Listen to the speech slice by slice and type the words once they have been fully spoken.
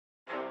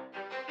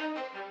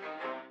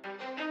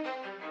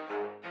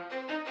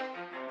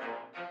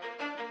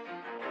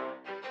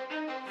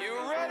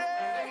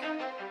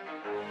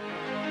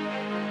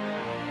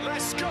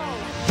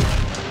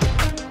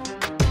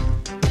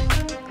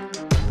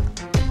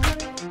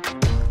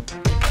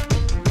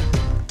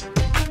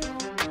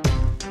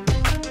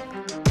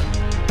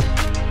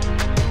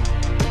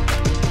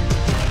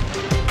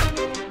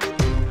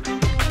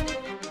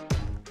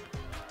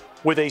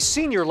With a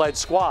senior-led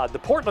squad, the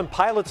Portland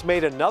Pilots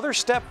made another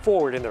step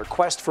forward in their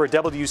quest for a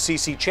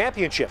WCC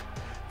championship,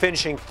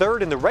 finishing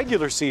third in the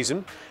regular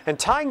season and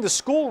tying the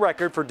school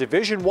record for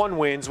Division I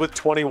wins with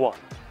 21.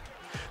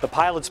 The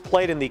Pilots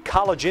played in the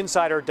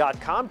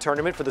CollegeInsider.com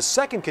tournament for the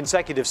second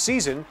consecutive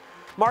season,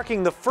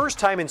 marking the first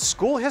time in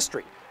school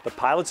history the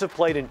Pilots have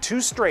played in 2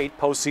 straight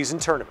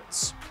postseason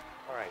tournaments.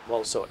 All right,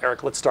 well, so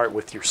Eric, let's start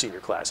with your senior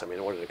class. I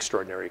mean, what an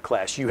extraordinary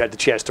class you had the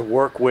chance to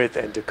work with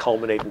and to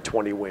culminate in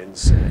 20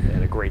 wins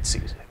and a great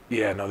season.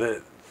 Yeah, no,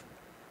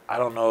 I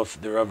don't know if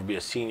there'll ever be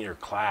a senior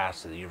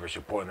class at the University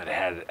of Portland that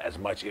had as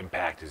much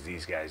impact as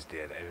these guys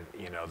did.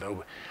 And, you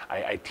know,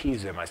 I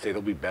tease them. I say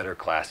there'll be better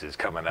classes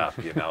coming up,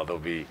 you know,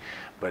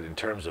 but in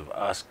terms of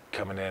us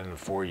coming in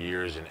 4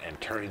 years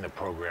and turning the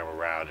program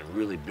around and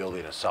really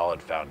building a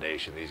solid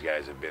foundation, these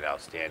guys have been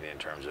outstanding in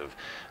terms of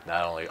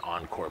not only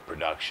on-court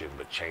production,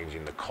 but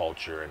changing the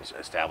culture and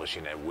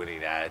establishing a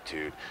winning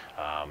attitude.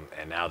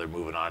 And now they're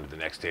moving on to the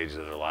next stages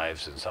of their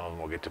lives, and some of them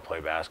will get to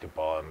play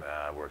basketball,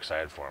 and we're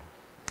excited for them.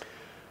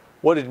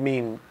 What did it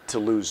mean to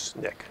lose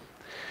Nick?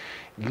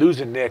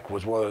 Losing Nick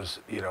was one of those,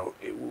 you know,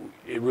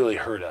 it really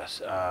hurt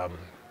us.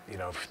 You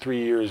know, for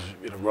 3 years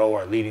in a row,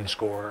 our leading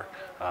scorer,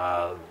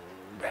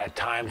 at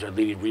times our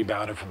leading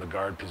rebounder from the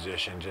guard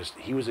position. Just,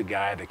 he was a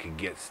guy that could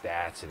get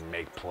stats and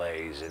make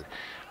plays.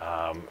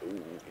 And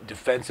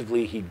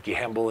defensively, he'd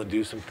gamble and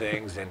do some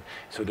things. And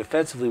so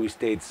defensively, we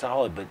stayed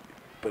solid, but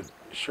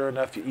sure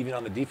enough, even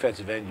on the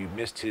defensive end, you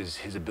missed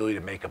his ability to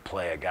make a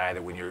play. A guy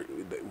that when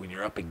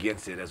you're up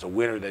against it, as a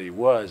winner that he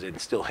was, and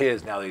still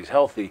is now that he's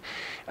healthy,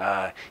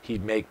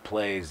 he'd make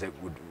plays that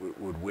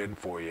would win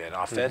for you. And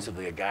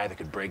offensively, a guy that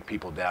could break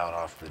people down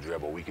off the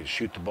dribble. We could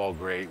shoot the ball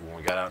great when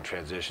we got out in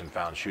transition,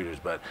 found shooters,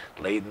 but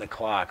late in the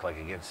clock, like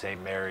against St.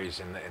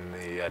 Mary's in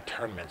the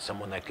tournament,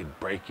 someone that could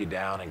break you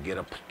down and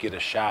get a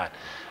shot.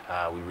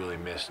 We really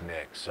missed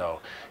Nick.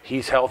 So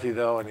he's healthy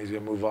though, and he's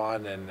going to move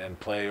on and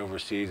play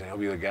overseas, and he'll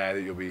be the guy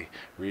that you'll be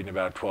reading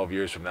about 12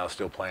 years from now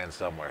still playing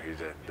somewhere. He's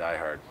a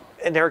diehard.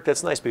 And Eric,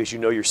 that's nice because you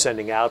know you're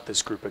sending out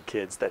this group of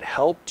kids that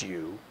helped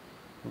you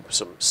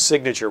some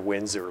signature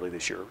wins early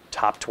this year,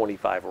 top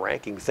 25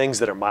 ranking, things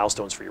that are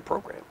milestones for your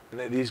program.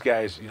 And these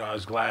guys, you know, I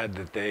was glad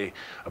that they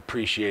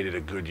appreciated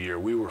a good year.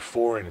 We were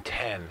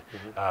 4-10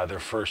 their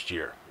first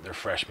year, their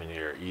freshman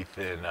year.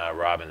 Ethan,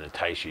 Robin, and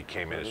Taishi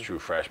came in as true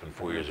freshmen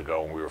 4 years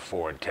ago, and we were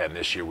 4-10.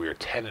 This year we were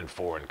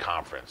 10-4 in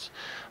conference.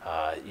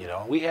 You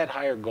know, we had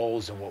higher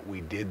goals than what we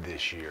did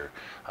this year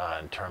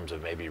in terms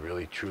of maybe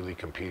really truly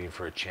competing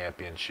for a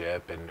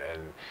championship and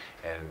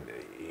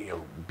you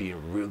know, being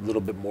a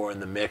little bit more in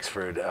the mix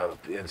for the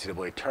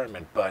NCAA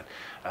tournament. But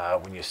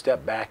when you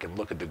step back and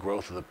look at the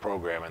growth of the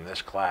program in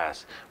this class,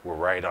 we're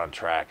right on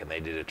track, and they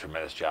did a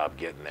tremendous job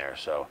getting there.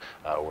 So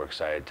we're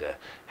excited to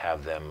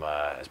have them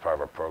as part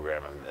of our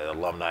program and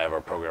alumni of our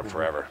program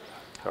forever.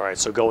 All right,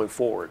 so going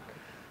forward,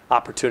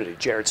 opportunity.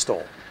 Jared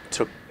Stoll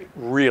took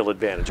real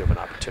advantage of an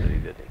opportunity,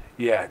 didn't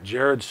he? Yeah,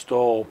 Jared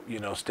Stoll, you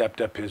know,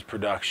 stepped up his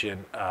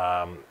production,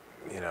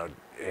 you know,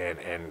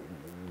 and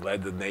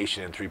led the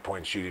nation in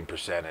three-point shooting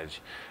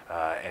percentage.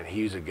 And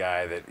he's a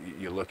guy that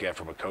you look at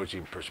from a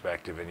coaching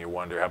perspective, and you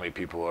wonder how many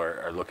people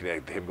are looking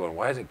at him going,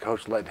 why isn't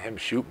Coach letting him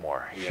shoot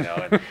more? You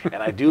know, and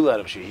I do let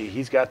him shoot.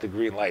 He's got the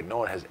green light. No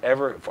one has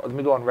ever, let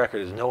me go on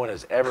record, as no one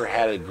has ever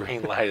had a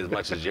green light as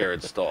much as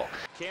Jared Stoll.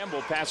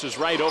 Campbell passes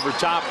right over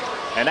top,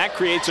 and that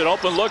creates an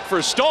open look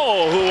for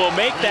Stoll, who will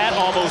make that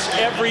almost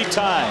every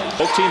time.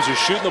 Both teams are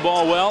shooting the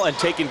ball well and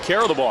taking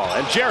care of the ball.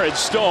 And Jared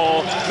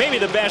Stoll, maybe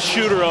the best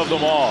shooter of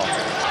them all.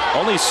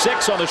 Only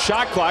 6 on the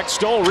shot clock.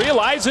 Stoll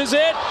realizes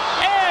it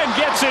and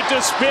gets it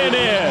to spin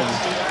in.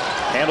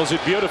 Handles it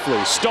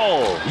beautifully.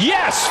 Stoll,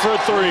 yes, for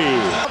 3.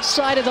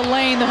 Outside of the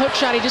lane, the hook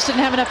shot, he just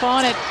didn't have enough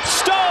on it.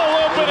 Stoll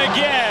open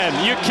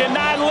again. You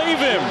cannot leave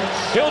him.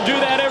 He'll do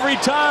that every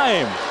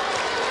time.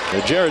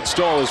 Jared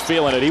Stoll is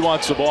feeling it. He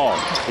wants the ball.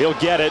 He'll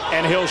get it,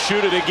 and he'll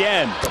shoot it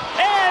again.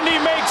 And he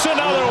makes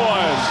another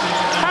one.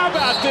 How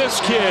about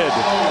this kid?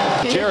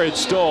 Jared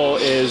Stoll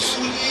is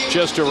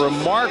just a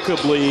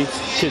remarkably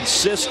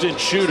consistent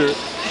shooter.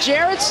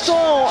 Jared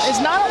Stoll is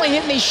not only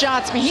hitting these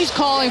shots, I mean, he's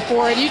calling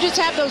for it. You just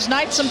have those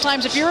nights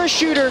sometimes. If you're a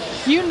shooter,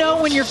 you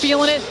know when you're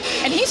feeling it,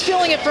 and he's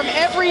feeling it from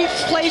every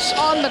place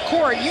on the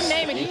court. You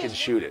name it. He can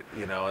shoot it,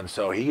 you know, and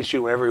so he can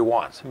shoot whenever he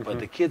wants. But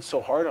the kid's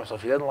so hard on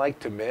himself. He doesn't like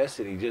to miss,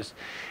 and he just,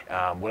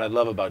 what I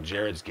love about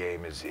Jared's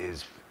game is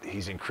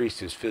he's increased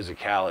his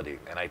physicality,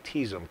 and I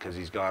tease him because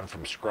he's gone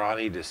from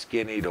scrawny to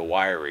skinny to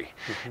wiry.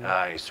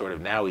 He's sort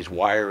of, now he's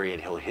wiry,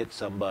 and he'll hit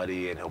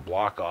somebody and he'll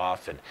block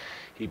off, and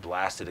he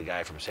blasted a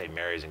guy from St.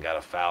 Mary's and got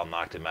a foul,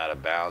 knocked him out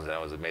of bounds,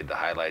 and that made the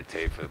highlight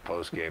tape for the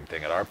post-game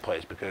thing at our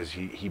place because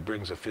he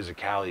brings a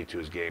physicality to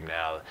his game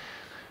now.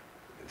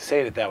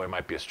 saying it that way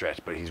might be a stretch,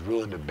 but he's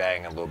willing to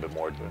bang a little bit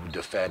more,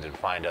 defend, and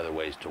find other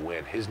ways to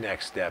win. His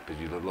next step, as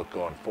you look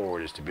going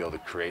forward, is to be able to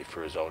create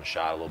for his own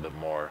shot a little bit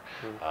more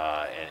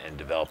and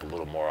develop a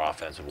little more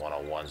offensive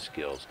one-on-one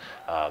skills.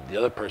 The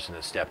other person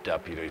that stepped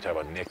up, you talk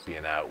about Nick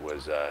being out,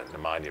 was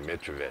Nemanja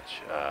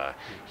Mitrovic.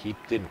 He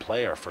didn't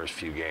play our first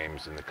few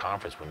games in the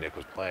conference when Nick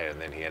was playing,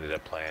 and then he ended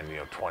up playing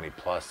 20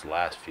 plus the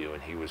last few,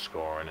 and he was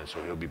scoring, and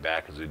so he'll be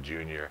back as a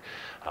junior,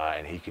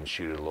 and he can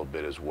shoot it a little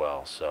bit as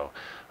well. So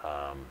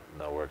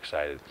no, we're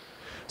excited.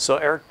 So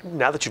Eric,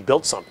 now that you've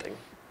built something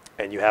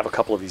and you have a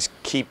couple of these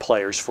key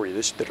players for you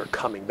that are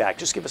coming back,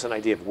 just give us an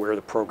idea of where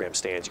the program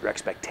stands, your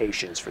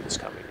expectations for this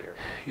coming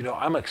year.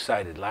 I'm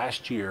excited.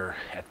 Last year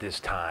at this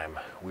time,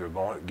 we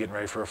were getting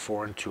ready for a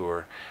foreign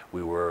tour.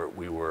 We were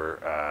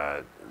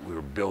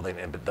building,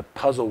 but the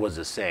puzzle was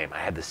the same. I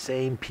had the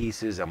same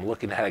pieces. I'm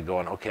looking at it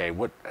going, okay,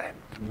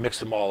 mix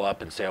them all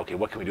up and say, okay,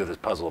 what can we do with this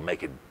puzzle and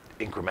make it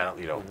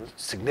incremental,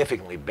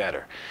 significantly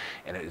better?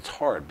 And it's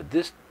hard, but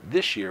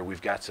this year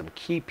we've got some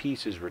key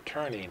pieces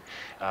returning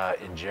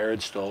in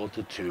Jared Stoll at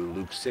the 2,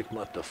 Luke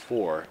Sikma at the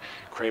 4,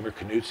 Kramer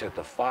Knutz at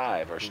the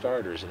 5, our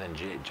starters, and then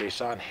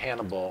Jason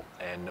Hannibal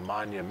and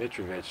Nemanja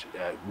Mitrovic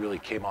really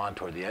came on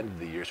toward the end of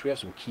the year. So we have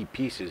some key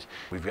pieces.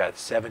 We've got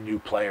 7 new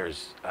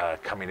players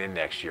coming in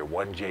next year,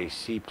 1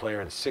 JC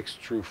player and 6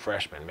 true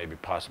freshmen, maybe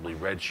possibly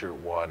redshirt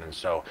 1, and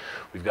so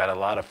we've got a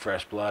lot of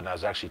fresh blood. And I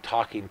was actually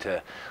talking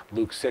to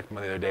Luke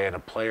Sikma the other day in a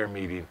player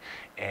meeting,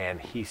 and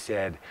he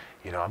said,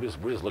 we're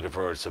just looking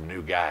for some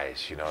new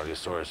guys,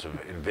 just sort of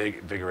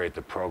invigorate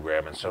the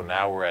program. And so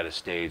now we're at a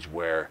stage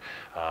where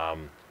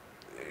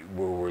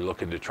we're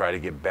looking to try to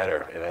get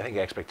better. And I think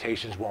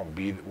expectations won't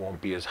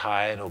be as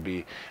high,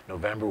 and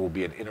November will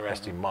be an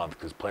interesting month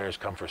because players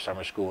come for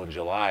summer school in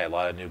July, a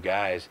lot of new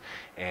guys,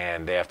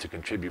 and they have to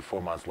contribute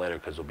 4 months later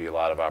because there'll be a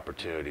lot of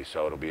opportunity.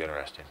 So it'll be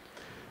interesting.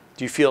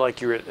 Do you feel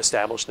like you're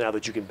established now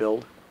that you can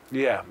build?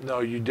 Yeah,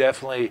 no, you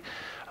definitely,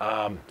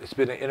 it's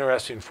been an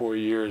interesting 4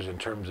 years in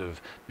terms of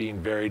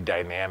being very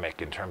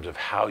dynamic in terms of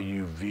how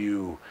you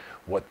view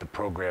what the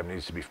program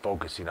needs to be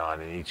focusing on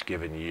in each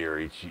given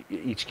year.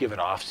 Each given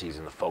off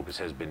season, the focus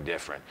has been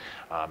different.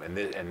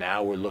 And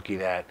now we're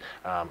looking at,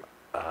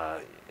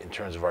 in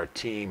terms of our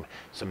team,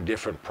 some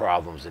different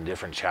problems and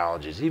different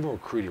challenges. Even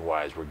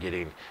recruiting-wise, we're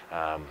getting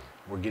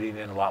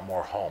in a lot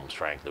more homes,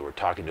 frankly. We're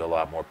talking to a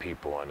lot more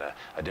people and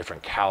a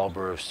different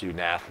caliber of student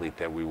athlete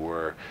that we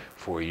were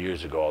 4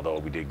 years ago, although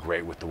we did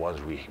great with the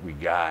ones we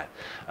got.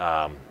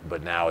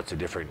 But now it's a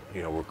different,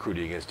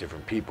 recruiting against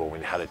different people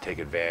and how to take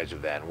advantage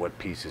of that and what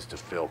pieces to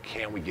fill.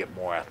 Can we get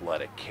more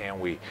athletic? Can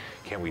we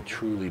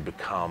truly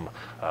become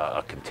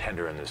a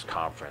contender in this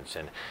conference?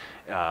 And,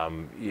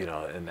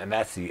 and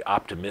that's the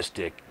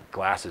optimistic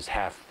glasses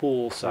half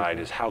full side,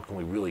 is how can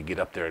we really get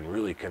up there and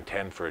really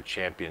contend for a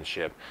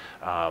championship,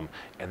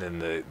 and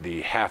then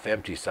the half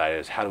empty side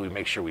is how do we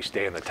make sure we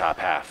stay in the top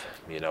half,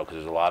 because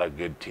there's a lot of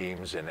good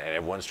teams and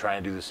everyone's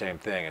trying to do the same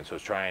thing, and so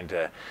it's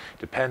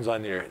depends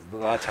on a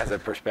lot of times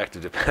that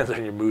perspective depends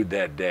on your mood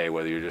that day,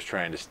 whether you're just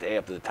trying to stay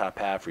up to the top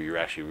half or you're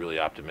actually really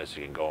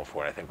optimistic and going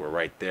for it. I think we're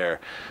right there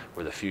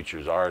where the future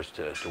is ours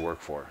to work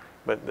for.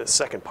 But the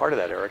second part of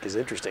that, Eric, is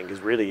interesting because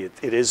really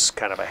it is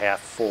kind of a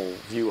half full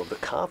view of the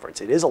conference.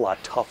 It is a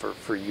lot tougher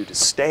for you to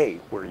stay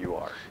where you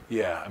are.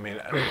 Yeah,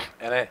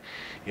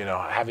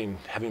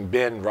 having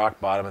been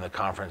rock bottom in the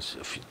conference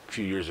a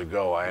few years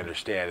ago, I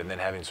understand, and then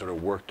having sort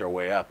of worked our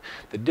way up,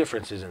 the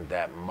difference isn't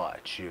that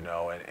much,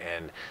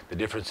 and the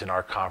difference in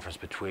our conference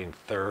between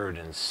 3rd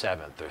and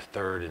 7th or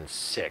 3rd and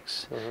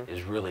 6th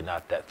is really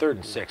not that. 3rd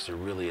and 6th, there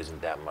really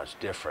isn't that much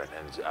different,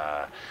 and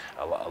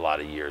a lot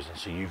of years, and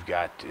so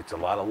it's a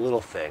lot of little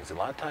things, and a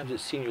lot of times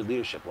it's senior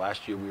leadership.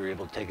 Last year we were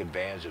able to take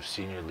advantage of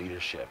senior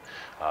leadership.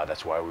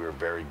 That's why we were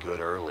very good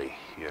early,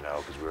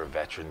 because we were a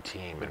veteran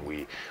team,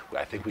 and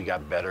I think we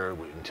got better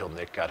until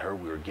Nick got hurt.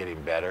 We were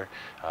getting better,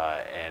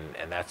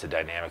 and that's a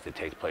dynamic that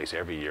takes place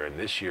every year. And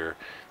this year,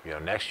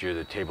 next year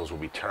the tables will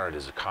be turned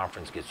as the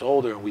conference gets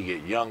older and we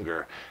get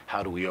younger.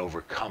 How do we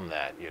overcome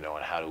that, and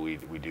how do we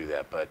do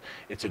that? But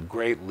it's a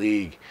great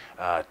league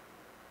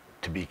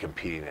to be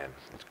competing in.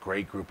 It's a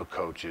great group of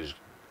coaches,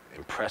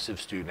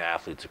 impressive student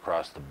athletes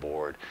across the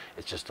board.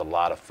 It's just a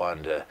lot of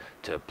fun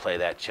to play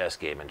that chess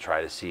game and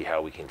try to see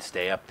how we can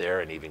stay up there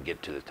and even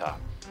get to the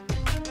top.